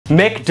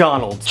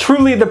McDonald's.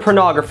 Truly the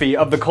pornography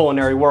of the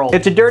culinary world.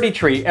 It's a dirty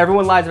treat.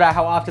 Everyone lies about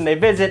how often they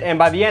visit, and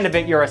by the end of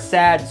it, you're a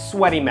sad,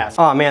 sweaty mess.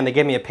 Oh man, they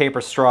gave me a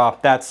paper straw.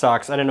 That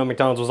sucks. I didn't know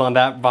McDonald's was on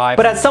that vibe.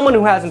 But as someone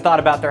who hasn't thought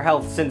about their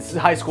health since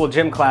high school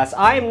gym class,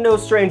 I am no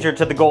stranger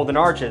to the Golden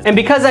Arches. And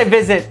because I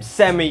visit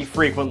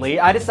semi-frequently,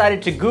 I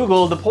decided to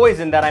Google the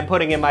poison that I'm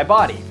putting in my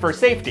body for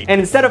safety.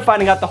 And instead of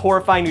finding out the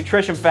horrifying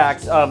nutrition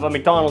facts of a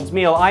McDonald's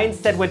meal, I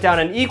instead went down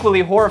an equally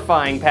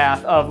horrifying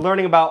path of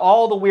learning about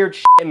all the weird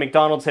shit in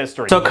McDonald's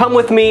history. So come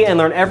with me and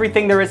learn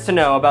everything there is to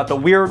know about the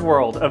weird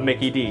world of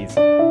Mickey D's.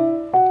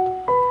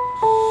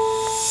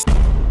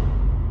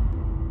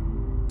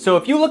 So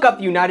if you look up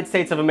the United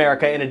States of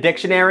America in a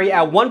dictionary,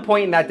 at one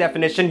point in that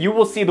definition, you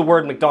will see the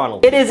word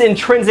McDonald's. It is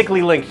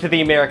intrinsically linked to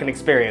the American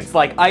experience,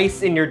 like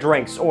ice in your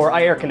drinks or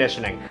air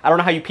conditioning. I don't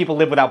know how you people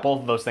live without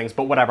both of those things,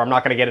 but whatever, I'm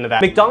not gonna get into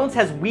that. McDonald's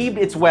has weaved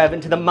its web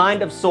into the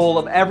mind of soul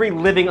of every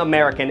living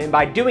American, and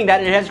by doing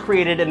that, it has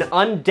created an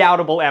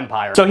undoubtable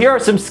empire. So here are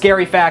some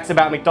scary facts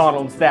about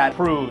McDonald's that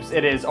proves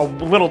it is a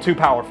little too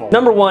powerful.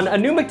 Number one, a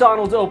new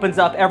McDonald's opens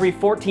up every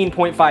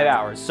 14.5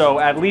 hours, so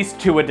at least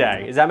 2 a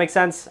day. Does that make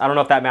sense? I don't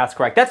know if that math's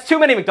correct. That's too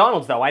many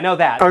McDonald's though, I know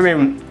that. I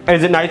mean,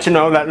 is it nice to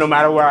know that no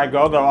matter where I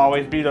go, there'll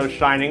always be those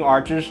shining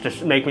arches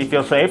to make me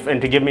feel safe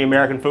and to give me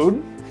American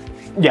food?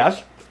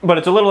 Yes, but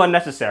it's a little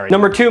unnecessary.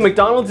 Number two,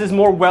 McDonald's is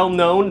more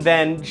well-known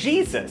than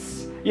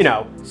Jesus. You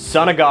know,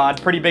 son of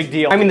God, pretty big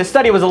deal. I mean, the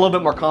study was a little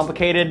bit more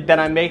complicated than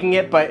I'm making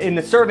it, but in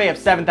the survey of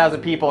 7,000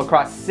 people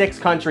across 6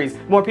 countries,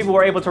 more people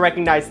were able to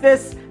recognize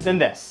this than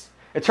this.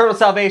 Eternal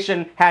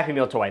Salvation, Happy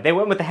Meal toy. They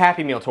went with the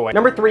Happy Meal toy.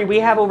 Number 3, we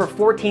have over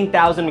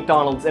 14,000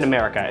 McDonald's in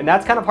America, and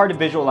that's kind of hard to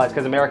visualize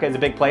because America is a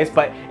big place,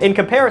 but in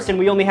comparison,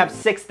 we only have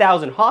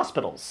 6,000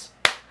 hospitals,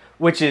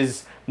 which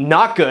is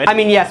not good. I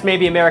mean, yes,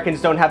 maybe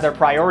Americans don't have their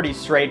priorities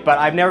straight, but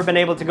I've never been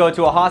able to go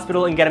to a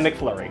hospital and get a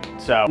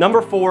McFlurry. So,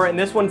 number 4, and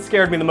this one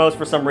scared me the most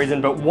for some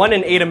reason, but 1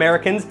 in 8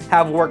 Americans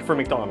have worked for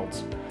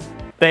McDonald's.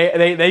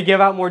 They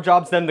give out more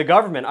jobs than the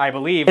government, I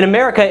believe. In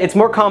America, it's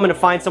more common to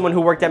find someone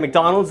who worked at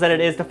McDonald's than it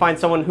is to find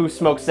someone who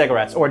smokes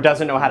cigarettes or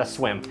doesn't know how to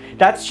swim.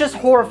 That's just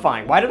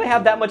horrifying. Why do they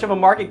have that much of a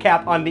market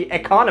cap on the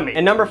economy?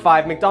 And number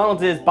 5,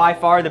 McDonald's is by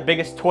far the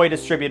biggest toy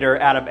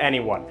distributor out of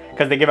anyone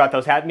because they give out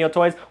those Happy Meal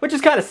toys, which is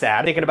kind of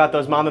sad. Thinking about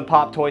those mom and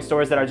pop toy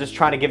stores that are just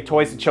trying to give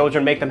toys to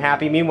children, make them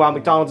happy. Meanwhile,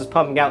 McDonald's is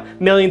pumping out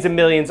millions and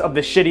millions of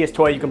the shittiest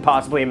toy you can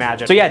possibly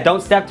imagine. So yeah,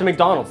 don't step to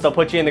McDonald's. They'll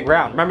put you in the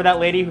ground. Remember that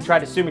lady who tried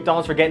to sue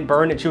McDonald's for getting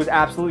burned and she was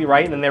absolutely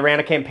right, and then they ran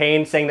a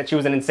campaign saying that she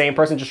was an insane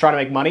person just trying to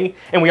make money,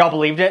 and we all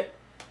believed it?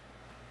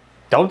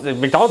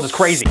 McDonald's is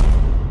crazy.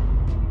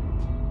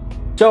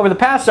 So over the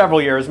past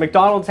several years,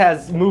 McDonald's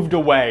has moved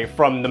away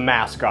from the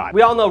mascot.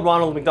 We all know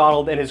Ronald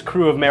McDonald and his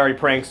crew of merry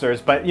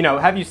pranksters, but you know,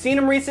 have you seen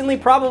him recently?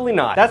 Probably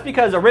not. That's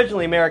because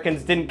originally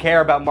Americans didn't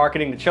care about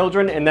marketing to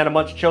children, and then a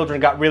bunch of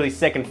children got really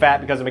sick and fat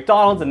because of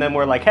McDonald's, and then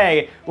we're like,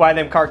 hey, why are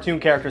them cartoon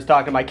characters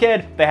talking to my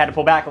kid? They had to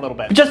pull back a little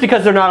bit. But just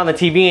because they're not on the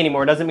TV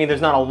anymore doesn't mean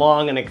there's not a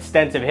long and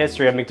extensive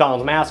history of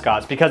McDonald's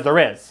mascots, because there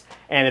is.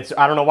 And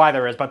I don't know why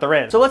there is, but there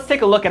is. So let's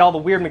take a look at all the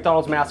weird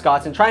McDonald's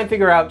mascots and try and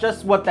figure out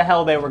just what the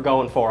hell they were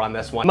going for on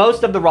this one.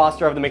 Most of the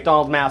roster of the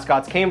McDonald's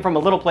mascots came from a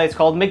little place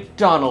called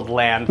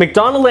McDonaldland.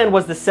 McDonaldland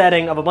was the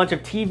setting of a bunch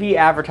of TV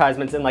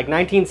advertisements in like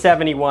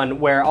 1971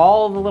 where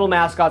all the little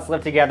mascots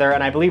lived together,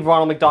 and I believe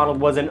Ronald McDonald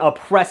was an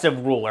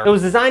oppressive ruler. It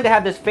was designed to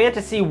have this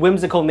fantasy,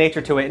 whimsical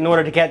nature to it in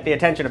order to get the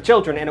attention of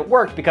children, and it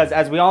worked because,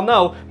 as we all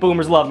know,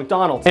 boomers love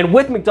McDonald's. And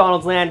with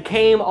McDonald's Land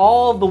came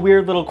all of the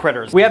weird little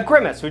critters. We have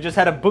Grimace, who just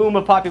had a boom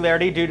of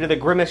popularity due to the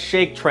Grimace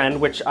shake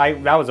trend, which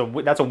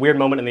that's a weird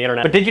moment in the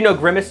internet. But did you know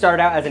Grimace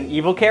started out as an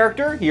evil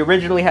character? He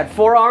originally had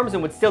 4 arms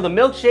and would steal the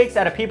milkshakes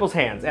out of people's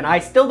hands, and I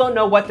still don't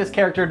know what this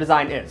character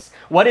design is.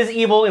 What is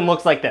evil and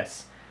looks like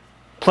this?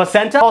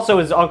 Placenta? Also,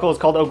 his uncle is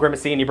called Oh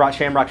Grimacy, and he brought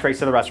Shamrock Shakes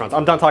to the restaurants.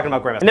 I'm done talking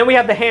about Grimace. And then we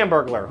have the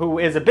Hamburglar, who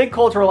is a big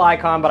cultural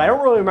icon, but I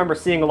don't really remember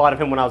seeing a lot of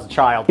him when I was a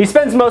child. He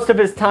spends most of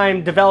his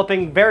time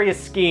developing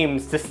various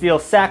schemes to steal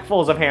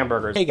sackfuls of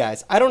hamburgers. Hey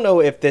guys, I don't know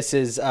if this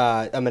is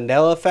a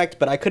Mandela effect,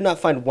 but I could not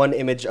find one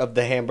image of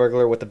the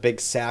Hamburglar with a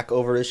big sack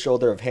over his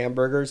shoulder of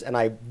hamburgers, and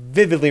I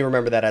vividly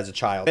remember that as a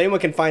child. If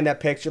anyone can find that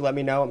picture, let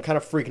me know. I'm kind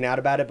of freaking out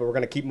about it, but we're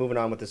gonna keep moving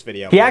on with this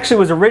video. He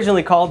actually was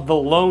originally called the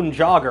Lone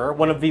Jogger,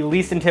 one of the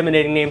least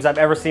intimidating names I've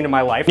ever seen in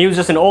my life. He was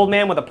just an old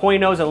man with a pointy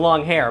nose and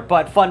long hair,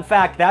 but fun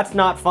fact, that's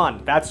not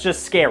fun. That's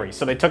just scary,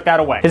 so they took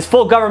that away. His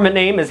full government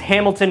name is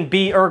Hamilton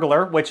B.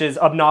 Urgler, which is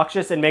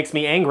obnoxious and makes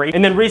me angry.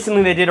 And then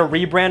recently they did a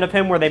rebrand of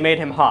him where they made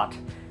him hot.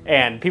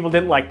 And people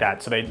didn't like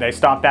that, so they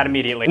stopped that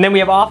immediately. And then we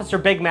have Officer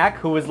Big Mac,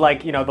 who was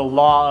like, you know, the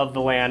law of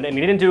the land, and he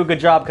didn't do a good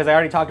job because I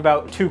already talked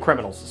about 2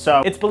 criminals.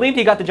 So it's believed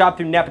he got the job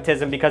through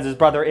nepotism because his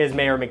brother is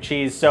Mayor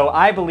McCheese, so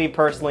I believe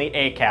personally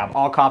ACAB,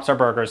 all cops are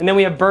burgers. And then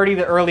we have Birdie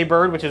the Early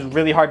Bird, which is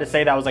really hard to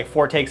say. That was like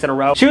 4 takes in a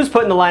row. She was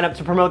put in the lineup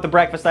to promote the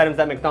breakfast items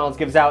that McDonald's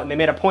gives out, and they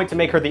made a point to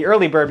make her the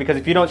early bird because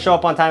if you don't show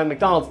up on time at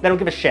McDonald's, they don't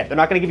give a shit. They're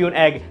not gonna give you an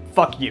egg,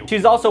 fuck you.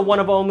 She's also one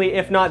of only,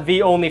 if not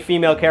the only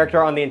female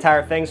character on the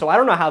entire thing, so I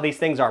don't know how these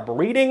things are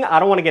breeding. I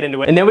don't wanna get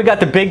into it. And then we got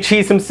the big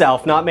cheese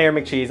himself, not Mayor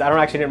McCheese.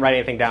 I didn't write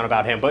anything down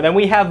about him. But then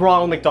we have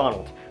Ronald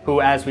McDonald, who,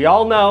 as we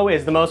all know,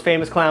 is the most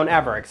famous clown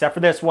ever, except for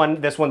this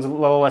one. This one's a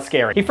little less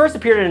scary. He first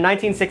appeared in a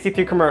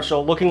 1963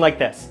 commercial looking like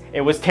this.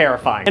 It was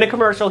terrifying. In a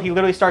commercial, he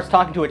literally starts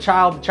talking to a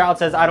child. The child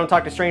says, "I don't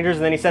talk to strangers,"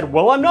 and then he said,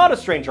 "Well, I'm not a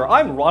stranger.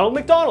 I'm Ronald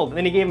McDonald." And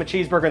then he gave him a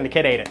cheeseburger and the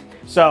kid ate it.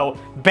 So,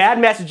 bad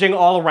messaging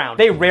all around.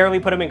 They rarely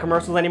put him in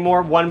commercials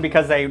anymore. One,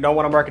 because they don't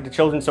want to market to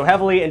children so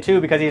heavily, and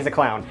two, because he's a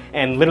clown.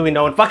 And literally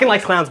no one fucking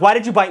likes clowns. Why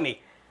did you bite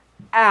me?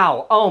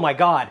 Ow. Oh my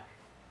god.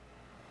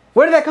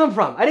 Where did that come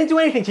from? I didn't do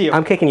anything to you.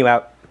 I'm kicking you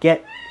out.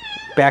 Get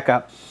back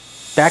up.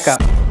 Back up.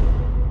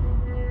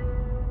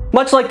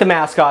 Much like the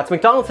mascots,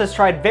 McDonald's has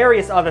tried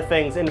various other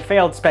things and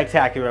failed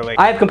spectacularly.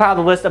 I have compiled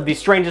a list of the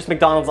strangest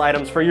McDonald's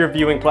items for your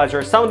viewing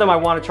pleasure. Some of them I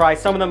want to try,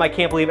 some of them I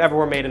can't believe ever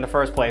were made in the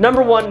first place.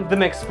 Number 1, the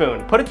mixed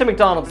spoon. Put it to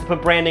McDonald's to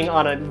put branding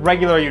on a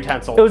regular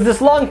utensil. It was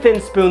this long,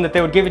 thin spoon that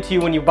they would give it to you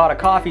when you bought a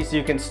coffee so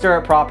you can stir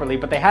it properly,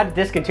 but they had to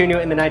discontinue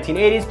it in the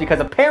 1980s because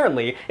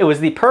apparently it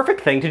was the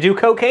perfect thing to do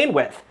cocaine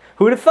with.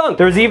 Who'd have thunk?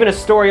 There was even a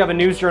story of a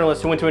news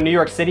journalist who went to a New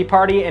York City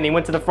party and he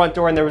went to the front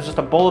door and there was just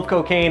a bowl of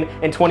cocaine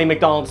and 20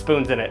 McDonald's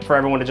spoons in it for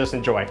everyone to just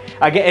enjoy.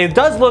 It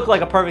does look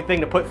like a perfect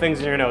thing to put things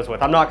in your nose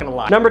with, I'm not gonna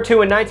lie. Number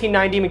 2, in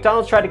 1990,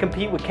 McDonald's tried to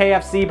compete with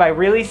KFC by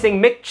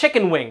releasing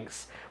McChicken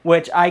wings,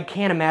 which I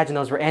can't imagine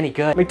those were any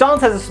good.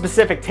 McDonald's has a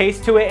specific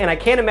taste to it, and I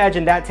can't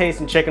imagine that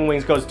taste and chicken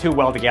wings goes too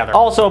well together.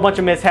 Also, a bunch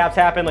of mishaps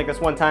happened, like this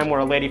one time where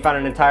a lady found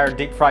an entire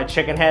deep fried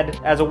chicken head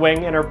as a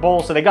wing in her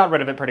bowl, so they got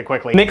rid of it pretty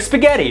quickly. Mixed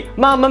spaghetti,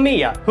 mamma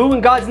mia, who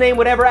in God's name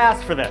would ever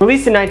ask for this?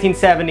 Released in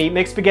 1970,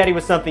 mixed spaghetti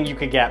was something you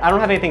could get. I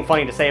don't have anything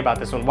funny to say about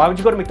this one. Why would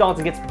you go to McDonald's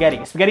and get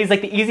spaghetti? Spaghetti is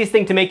like the easiest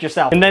thing to make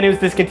yourself. And then it was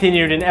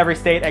discontinued in every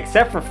state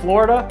except for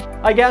Florida,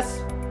 I guess.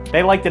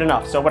 They liked it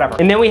enough, so whatever.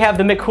 And then we have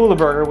the McCooler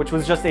burger, which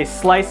was just a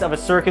slice of a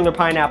circular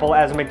pineapple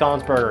as a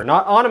McDonald's burger.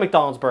 Not on a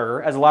McDonald's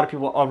burger, as a lot of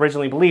people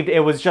originally believed, it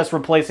was just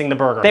replacing the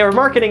burger. They were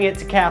marketing it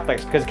to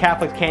Catholics because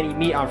Catholics can't eat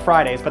meat on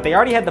Fridays, but they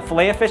already had the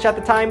Filet-O-Fish at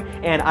the time,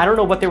 and I don't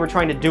know what they were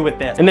trying to do with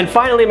this. And then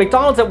finally,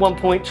 McDonald's at one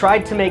point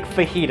tried to make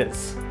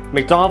fajitas.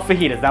 McDonald's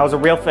fajitas, that was a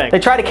real thing. They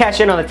tried to cash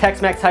in on the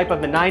Tex-Mex hype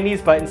of the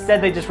 90s, but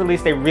instead they just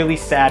released a really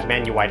sad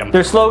menu item.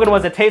 Their slogan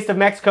was a taste of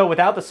Mexico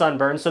without the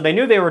sunburn, so they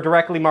knew they were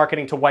directly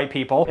marketing to white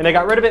people, and they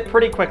got rid of it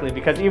pretty quickly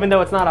because even though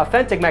it's not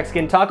authentic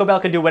Mexican, Taco Bell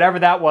can do whatever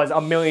that was a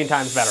million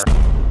times better.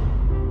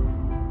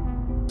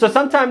 So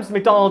sometimes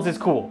McDonald's is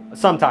cool.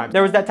 Sometimes.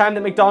 There was that time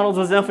that McDonald's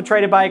was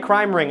infiltrated by a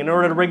crime ring in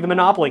order to rig the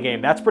Monopoly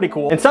game. That's pretty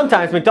cool. And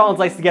sometimes McDonald's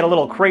likes to get a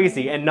little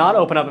crazy and not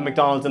open up a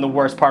McDonald's in the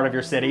worst part of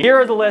your city.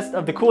 Here is a list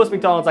of the coolest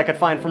McDonald's I could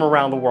find from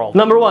around the world.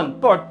 Number 1,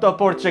 Porto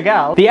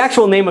Portugal. The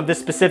actual name of this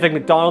specific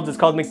McDonald's is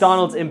called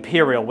McDonald's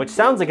Imperial, which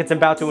sounds like it's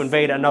about to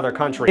invade another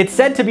country. It's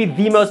said to be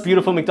the most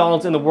beautiful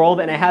McDonald's in the world,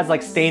 and it has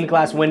like stained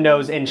glass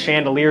windows and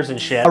chandeliers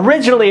and shit.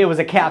 Originally, it was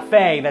a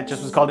cafe that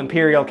just was called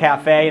Imperial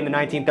Cafe in the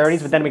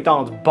 1930s, but then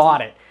McDonald's bought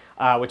it.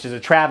 Which is a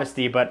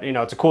travesty, but you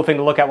know, it's a cool thing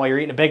to look at while you're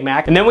eating a Big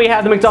Mac. And then we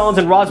have the McDonald's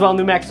in Roswell,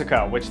 New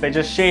Mexico, which they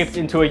just shaped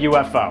into a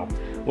UFO,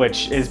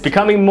 which is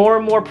becoming more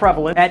and more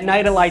prevalent. At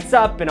night it lights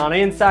up, and on the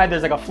inside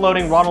there's like a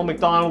floating Ronald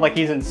McDonald like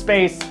he's in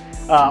space.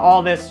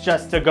 All this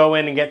just to go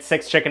in and get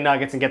 6 chicken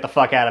nuggets and get the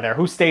fuck out of there.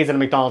 Who stays in a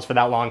McDonald's for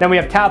that long? Then we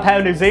have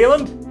Taupo, New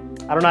Zealand.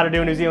 I don't know how to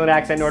do a New Zealand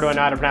accent, nor do I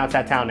know how to pronounce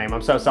that town name.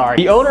 I'm so sorry.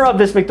 The owner of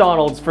this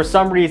McDonald's, for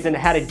some reason,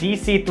 had a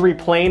DC-3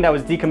 plane that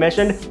was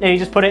decommissioned, and he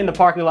just put it in the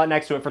parking lot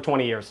next to it for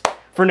 20 years.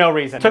 For no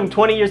reason. It took him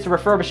 20 years to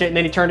refurbish it, and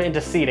then he turned it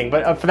into seating.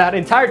 But for that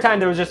entire time,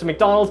 there was just a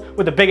McDonald's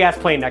with a big-ass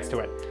plane next to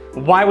it.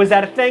 Why was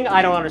that a thing?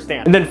 I don't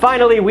understand. And then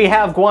finally, we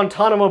have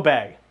Guantanamo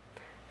Bay.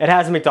 It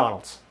has a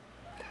McDonald's.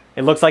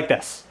 It looks like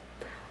this.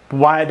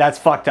 Why? That's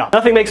fucked up.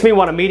 Nothing makes me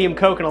want a medium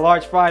Coke and a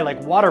large fry like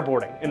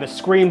waterboarding and the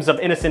screams of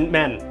innocent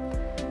men.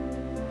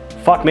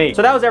 Fuck me.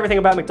 So that was everything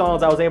about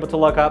McDonald's I was able to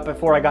look up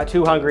before I got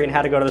too hungry and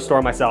had to go to the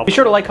store myself. Be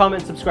sure to like,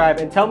 comment, and subscribe,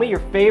 and tell me your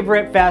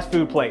favorite fast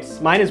food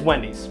place. Mine is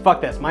Wendy's. Fuck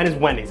this. Mine is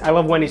Wendy's. I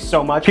love Wendy's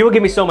so much. People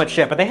give me so much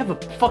shit, but they have a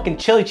fucking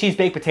chili cheese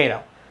baked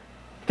potato.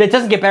 It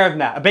doesn't get better than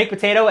that. A baked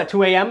potato at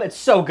 2 a.m., it's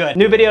so good.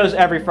 New videos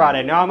every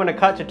Friday. Now I'm gonna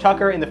cut to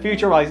Tucker in the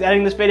future while he's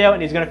editing this video,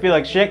 and he's gonna feel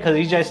like shit because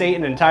he just ate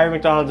an entire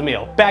McDonald's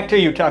meal. Back to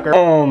you, Tucker.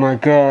 Oh my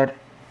god.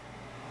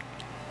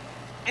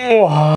 Oh.